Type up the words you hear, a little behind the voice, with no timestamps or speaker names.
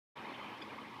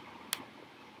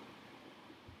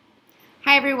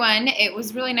Hi everyone, it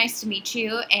was really nice to meet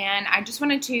you, and I just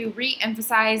wanted to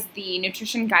re-emphasize the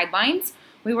nutrition guidelines.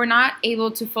 We were not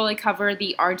able to fully cover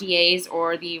the RDAs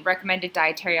or the recommended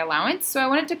dietary allowance, so I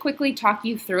wanted to quickly talk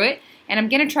you through it, and I'm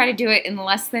going to try to do it in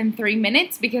less than 3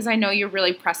 minutes because I know you're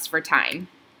really pressed for time.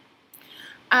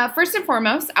 First and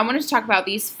foremost, I wanted to talk about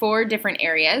these 4 different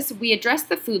areas. We addressed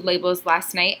the food labels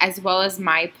last night as well as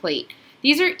My Plate.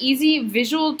 These are easy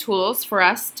visual tools for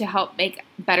us to help make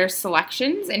better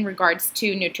selections in regards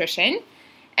to nutrition.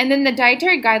 And then the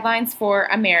dietary guidelines for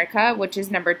America, which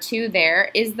is number 2 there,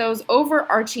 is those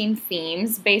overarching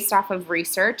themes based off of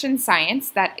research and science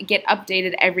that get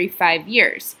updated every 5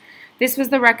 years. This was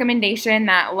the recommendation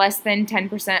that less than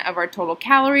 10% of our total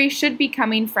calories should be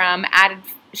coming from added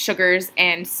sugars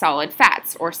and solid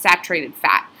fats or saturated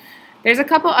fat. There's a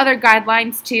couple other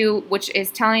guidelines too, which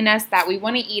is telling us that we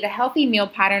want to eat a healthy meal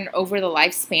pattern over the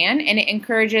lifespan, and it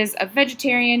encourages a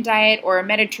vegetarian diet or a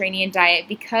Mediterranean diet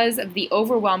because of the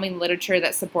overwhelming literature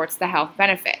that supports the health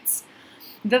benefits.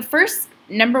 The first,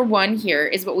 number 1 here,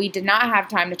 is what we did not have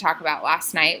time to talk about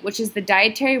last night, which is the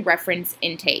dietary reference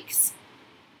intakes.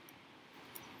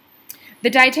 The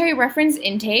dietary reference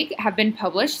intake have been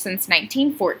published since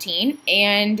 1914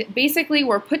 and basically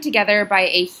were put together by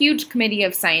a huge committee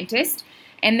of scientists,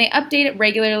 and they update it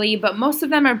regularly, but most of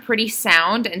them are pretty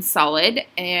sound and solid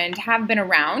and have been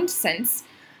around since,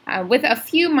 with a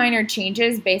few minor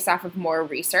changes based off of more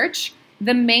research.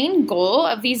 The main goal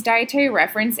of these dietary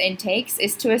reference intakes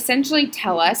is to essentially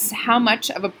tell us how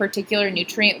much of a particular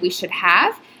nutrient we should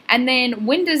have, and then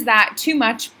when does that too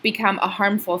much become a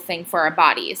harmful thing for our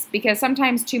bodies? Because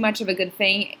sometimes too much of a good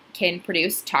thing can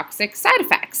produce toxic side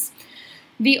effects.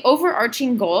 The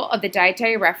overarching goal of the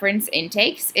dietary reference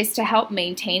intakes is to help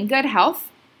maintain good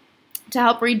health, to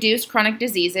help reduce chronic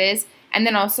diseases, and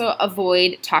then also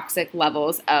avoid toxic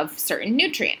levels of certain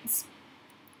nutrients.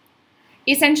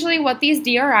 Essentially what these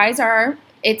DRIs are,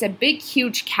 it's a big,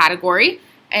 huge category,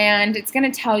 and it's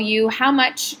going to tell you how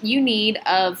much you need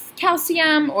of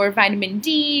calcium or vitamin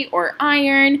D or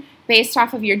iron based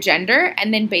off of your gender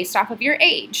and then based off of your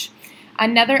age.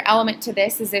 Another element to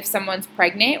this is if someone's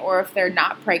pregnant or if they're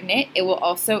not pregnant, it will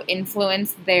also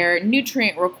influence their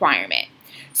nutrient requirement.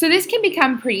 So this can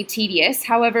become pretty tedious.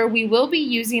 However, we will be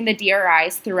using the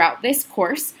DRIs throughout this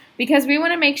course because we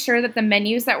want to make sure that the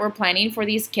menus that we're planning for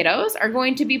these kiddos are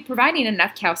going to be providing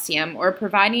enough calcium or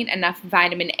providing enough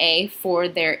vitamin A for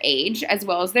their age as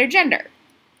well as their gender.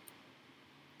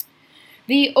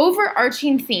 The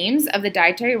overarching themes of the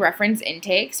dietary reference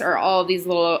intakes are all these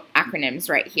little acronyms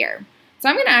right here. So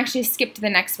I'm going to actually skip to the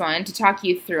next one to talk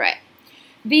you through it.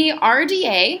 The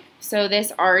RDA, so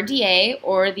this RDA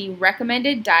or the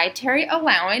recommended dietary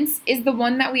allowance, is the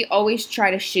one that we always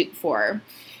try to shoot for.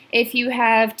 If you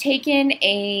have taken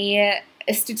a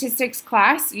statistics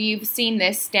class, you've seen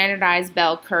this standardized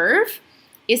bell curve.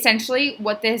 Essentially,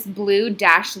 what this blue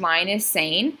dashed line is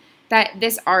saying, that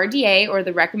this RDA, or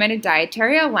the recommended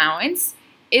dietary allowance,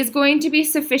 is going to be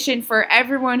sufficient for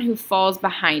everyone who falls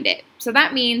behind it. So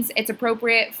that means it's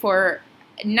appropriate for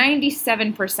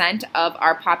 97% of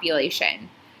our population.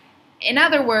 In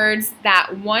other words,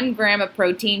 that 1 gram of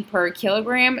protein per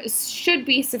kilogram should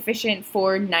be sufficient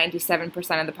for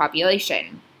 97% of the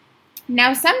population.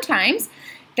 Now, sometimes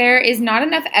there is not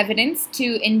enough evidence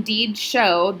to indeed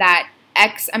show that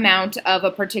X amount of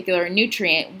a particular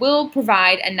nutrient will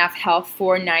provide enough health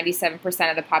for 97%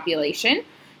 of the population.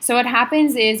 So what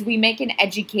happens is we make an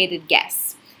educated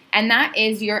guess, and that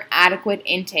is your adequate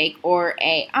intake, or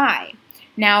AI.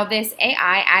 Now, this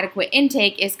AI, adequate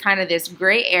intake, is kind of this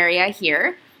gray area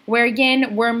here, where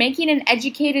again, we're making an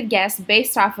educated guess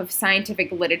based off of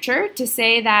scientific literature to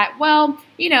say that, well,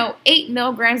 8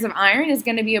 milligrams of iron is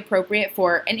going to be appropriate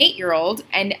for an 8-year-old,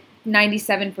 and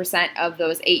 97% of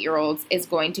those 8-year-olds is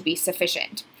going to be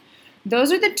sufficient.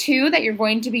 Those are the 2 that you're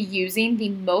going to be using the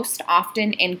most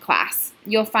often in class.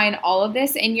 You'll find all of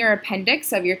this in your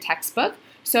appendix of your textbook.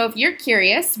 So if you're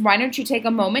curious, why don't you take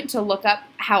a moment to look up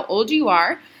how old you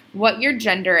are, what your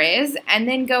gender is, and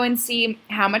then go and see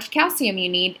how much calcium you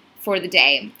need for the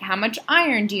day, how much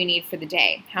iron do you need for the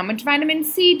day, how much vitamin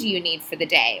C do you need for the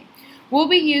day. We'll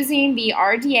be using the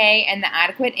RDA and the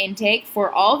adequate intake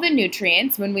for all the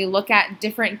nutrients when we look at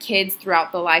different kids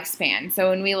throughout the lifespan. So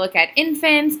when we look at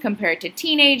infants compared to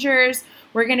teenagers,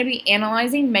 we're going to be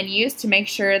analyzing menus to make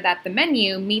sure that the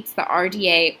menu meets the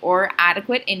RDA or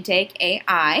adequate intake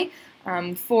AI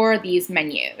for these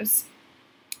menus.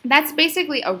 That's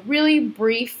basically a really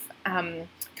brief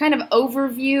kind of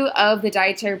overview of the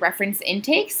dietary reference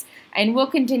intakes, and we'll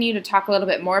continue to talk a little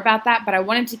bit more about that, but I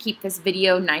wanted to keep this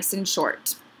video nice and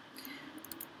short.